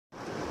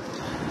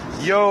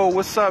Yo,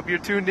 what's up? You're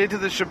tuned into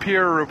the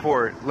Shapiro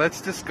Report.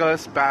 Let's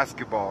discuss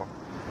basketball.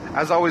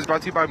 As always,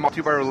 brought to you by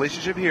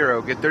Relationship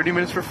Hero. Get 30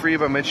 minutes for free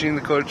by mentioning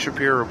the code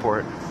Shapiro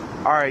Report.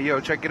 Alright, yo,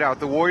 check it out.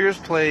 The Warriors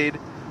played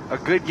a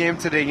good game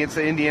today against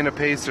the Indiana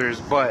Pacers,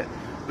 but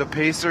the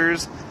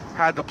Pacers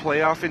had the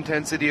playoff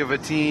intensity of a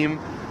team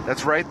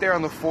that's right there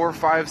on the 4 or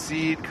 5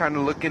 seed, kind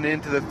of looking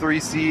into the 3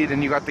 seed,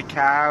 and you got the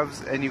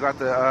Cavs, and you got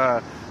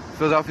the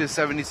Philadelphia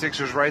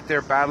 76ers right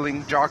there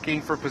battling,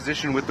 jockeying for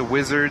position with the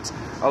Wizards,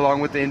 along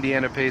with the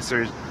Indiana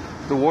Pacers.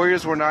 The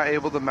Warriors were not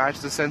able to match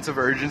the sense of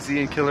urgency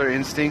and killer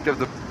instinct of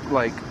the,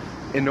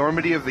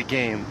 enormity of the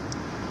game.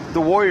 The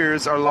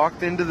Warriors are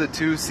locked into the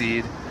 2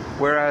 seed,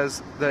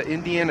 whereas the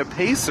Indiana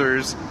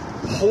Pacers'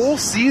 whole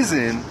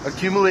season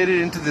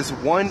accumulated into this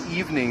one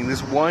evening,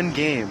 this one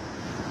game.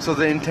 So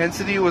the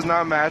intensity was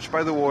not matched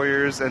by the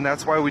Warriors, and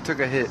that's why we took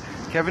a hit.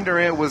 Kevin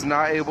Durant was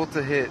not able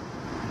to hit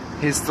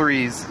his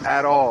threes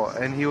at all,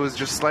 and he was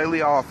just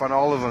slightly off on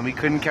all of them. He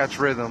couldn't catch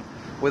rhythm.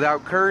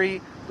 Without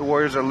Curry, the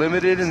Warriors are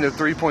limited in their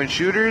three-point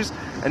shooters,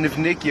 and if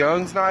Nick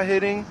Young's not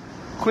hitting,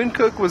 Quinn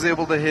Cook was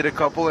able to hit a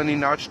couple, and he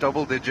notched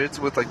double digits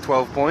with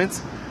 12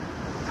 points.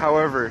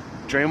 However,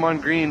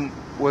 Draymond Green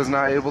was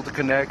not able to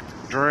connect.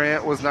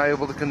 Durant was not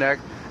able to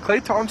connect.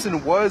 Klay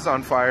Thompson was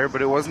on fire,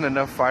 but it wasn't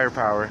enough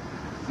firepower.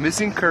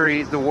 Missing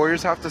Curry, the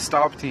Warriors have to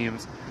stop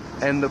teams,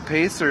 and the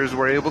Pacers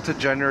were able to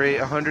generate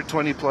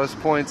 120-plus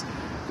points,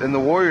 and the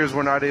Warriors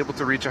were not able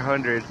to reach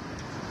 100.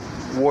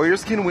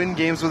 Warriors can win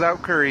games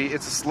without Curry.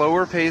 It's a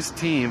slower-paced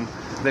team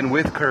than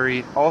with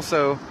Curry.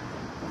 Also,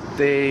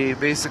 they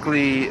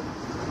basically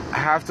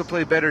have to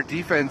play better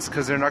defense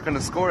because they're not going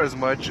to score as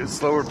much. It's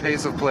slower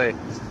pace of play.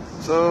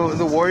 So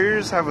the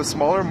Warriors have a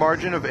smaller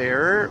margin of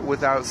error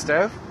without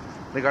Steph.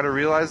 They got to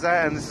realize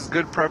that, and this is a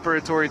good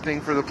preparatory thing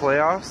for the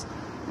playoffs.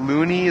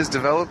 Looney is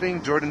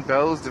developing. Jordan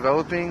Bell is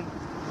developing.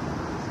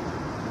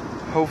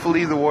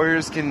 Hopefully the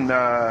Warriors can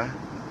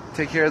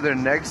take care of their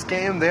next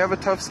game. They have a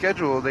tough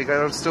schedule. They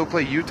got to still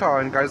play Utah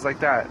and guys like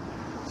that.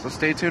 So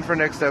stay tuned for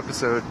next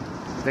episode.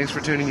 Thanks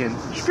for tuning in.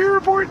 Shapiro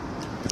Report.